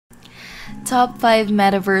Top 5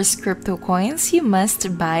 Metaverse crypto coins you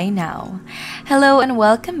must buy now. Hello and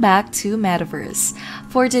welcome back to Metaverse.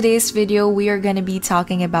 For today's video, we are going to be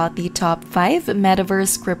talking about the top 5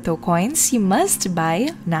 Metaverse crypto coins you must buy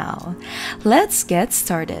now. Let's get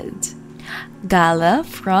started. Gala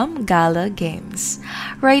from Gala Games.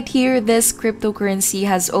 Right here, this cryptocurrency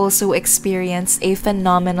has also experienced a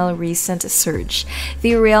phenomenal recent surge,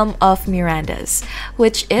 the realm of Mirandas,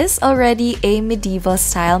 which is already a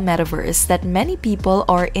medieval-style metaverse that many people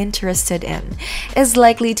are interested in, is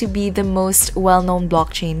likely to be the most well-known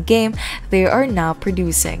blockchain game they are now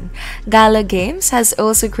producing. Gala Games has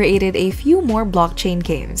also created a few more blockchain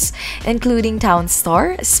games, including Town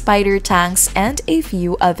Star, Spider Tanks, and a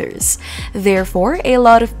few others. Therefore, a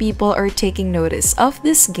lot of people are taking notice of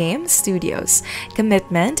this game studio's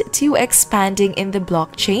commitment to expanding in the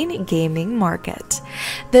blockchain gaming market.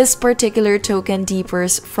 This particular token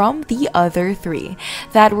differs from the other three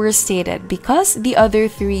that were stated because the other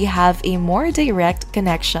three have a more direct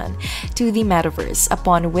connection to the metaverse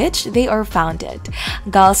upon which they are founded.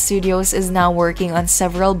 GAL Studios is now working on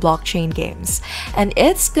several blockchain games, and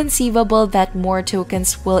it's conceivable that more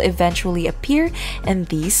tokens will eventually appear in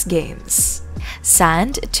these games.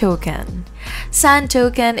 Sand Token. Sand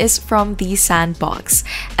Token is from the Sandbox,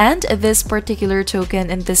 and this particular token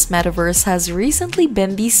in this metaverse has recently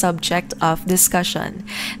been the subject of discussion.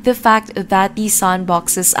 The fact that the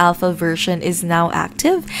Sandbox's alpha version is now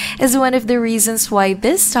active is one of the reasons why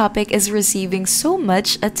this topic is receiving so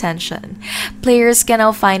much attention. Players can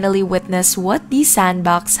now finally witness what the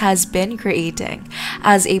Sandbox has been creating,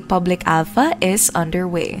 as a public alpha is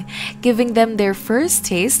underway, giving them their first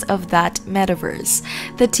taste of that metaverse.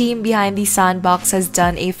 The team behind the Sandbox has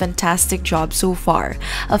done a fantastic job so far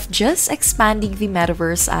of just expanding the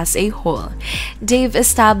metaverse as a whole. They've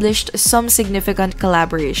established some significant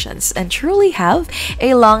collaborations and truly have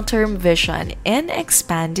a long-term vision in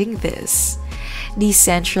expanding this.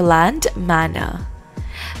 Decentraland Mana.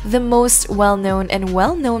 The most well-known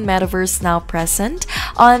metaverse now present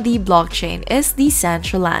on the blockchain is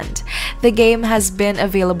Decentraland. The game has been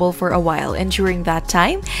available for a while, and during that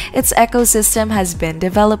time, its ecosystem has been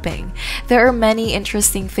developing. There are many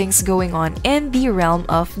interesting things going on in the realm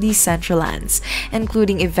of Decentralands,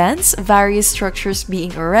 including events, various structures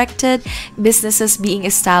being erected, businesses being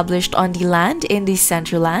established on the land in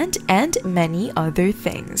Decentraland, and many other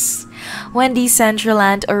things. When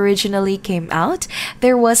Decentraland originally came out,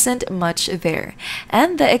 there wasn't much there,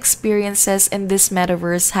 and the experiences in this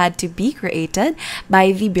metaverse had to be created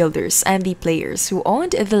by the builders and the players who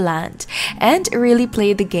owned the land and really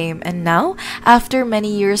played the game. And now, after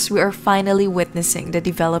many years, we are finally witnessing the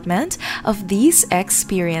development of these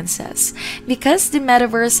experiences. Because the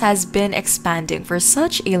metaverse has been expanding for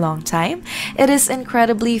such a long time, it is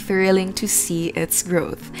incredibly thrilling to see its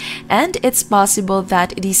growth. And it's possible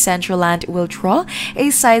that Decentraland will draw a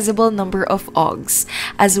sizable number of OGs,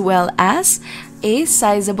 as well as a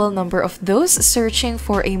sizable number of those searching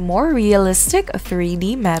for a more realistic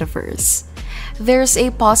 3D metaverse. There's a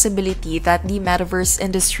possibility that the metaverse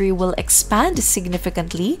industry will expand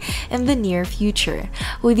significantly in the near future,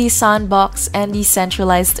 with the Sandbox and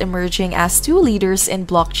Decentralized emerging as two leaders in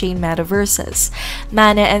blockchain metaverses.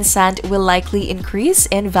 Mana and Sand will likely increase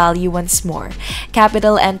in value once more.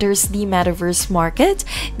 Capital enters the metaverse market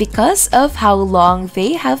because of how long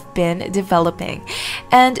they have been developing,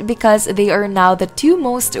 and because they are now the two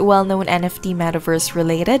most well-known NFT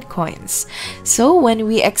metaverse-related coins. So when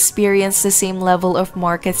we experience the same level of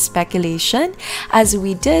market speculation as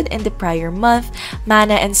we did in the prior month,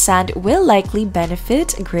 Mana and Sand will likely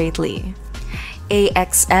benefit greatly.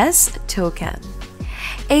 AXS Token.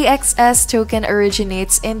 AXS token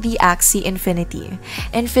originates in the Axie Infinity.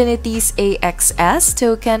 Infinity's AXS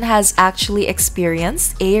token has actually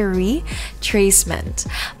experienced a retracement,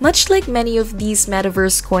 much like many of these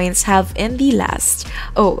metaverse coins have in the last,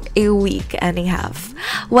 a week and a half.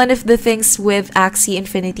 One of the things with Axie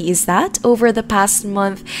Infinity is that over the past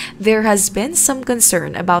month, there has been some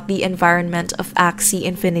concern about the environment of Axie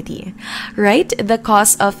Infinity, right? The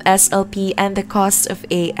cost of SLP and the cost of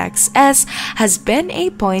AXS has been a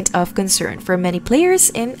point of concern for many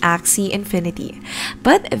players in Axie Infinity,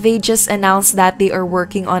 but they just announced that they are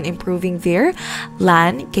working on improving their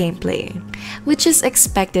LAN gameplay, which is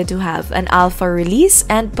expected to have an alpha release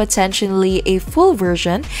and potentially a full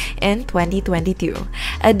version in 2022.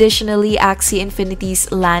 Additionally, Axie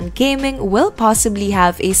Infinity's LAN gaming will possibly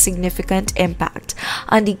have a significant impact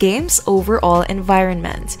on the game's overall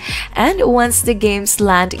environment. And once the game's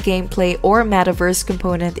LAN gameplay or metaverse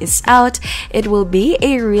component is out, it will be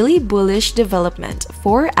a really bullish development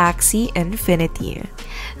for Axie Infinity.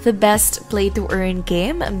 The best play-to-earn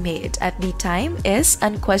game made at the time is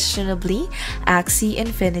unquestionably Axie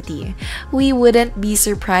Infinity. We wouldn't be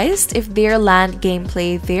surprised if their land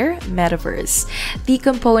gameplay, their Metaverse, the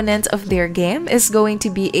component of their game, is going to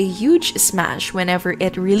be a huge smash whenever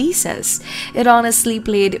it releases. It honestly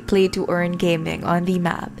played play-to-earn gaming on the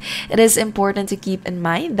map. It is important to keep in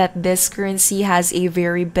mind that this currency has a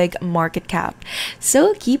very big market cap,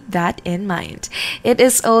 so keep that in mind. It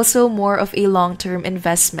is also more of a long-term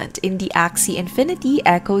investment in the Axie Infinity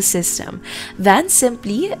ecosystem than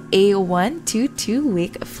simply a 1 to 2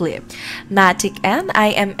 week flip. Matic and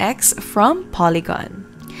IMX from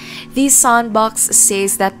Polygon. The Sandbox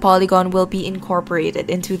says that Polygon will be incorporated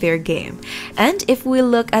into their game. And if we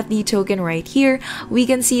look at the token right here, we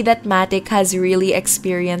can see that Matic has really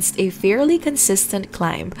experienced a fairly consistent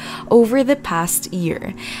climb over the past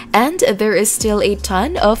year. And there is still a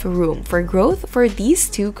ton of room for growth for these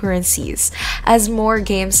two currencies as more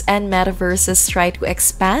games and metaverses try to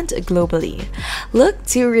expand globally. Look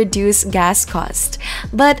to reduce gas cost,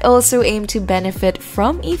 but also aim to benefit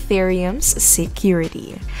from Ethereum's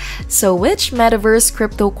security. So which Metaverse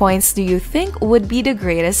crypto coins do you think would be the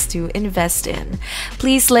greatest to invest in?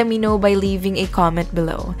 Please let me know by leaving a comment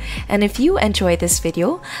below. And if you enjoyed this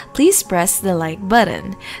video, please press the like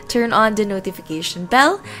button, turn on the notification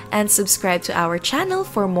bell, and subscribe to our channel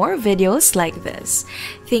for more videos like this.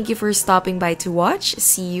 Thank you for stopping by to watch.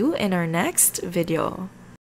 See you in our next video.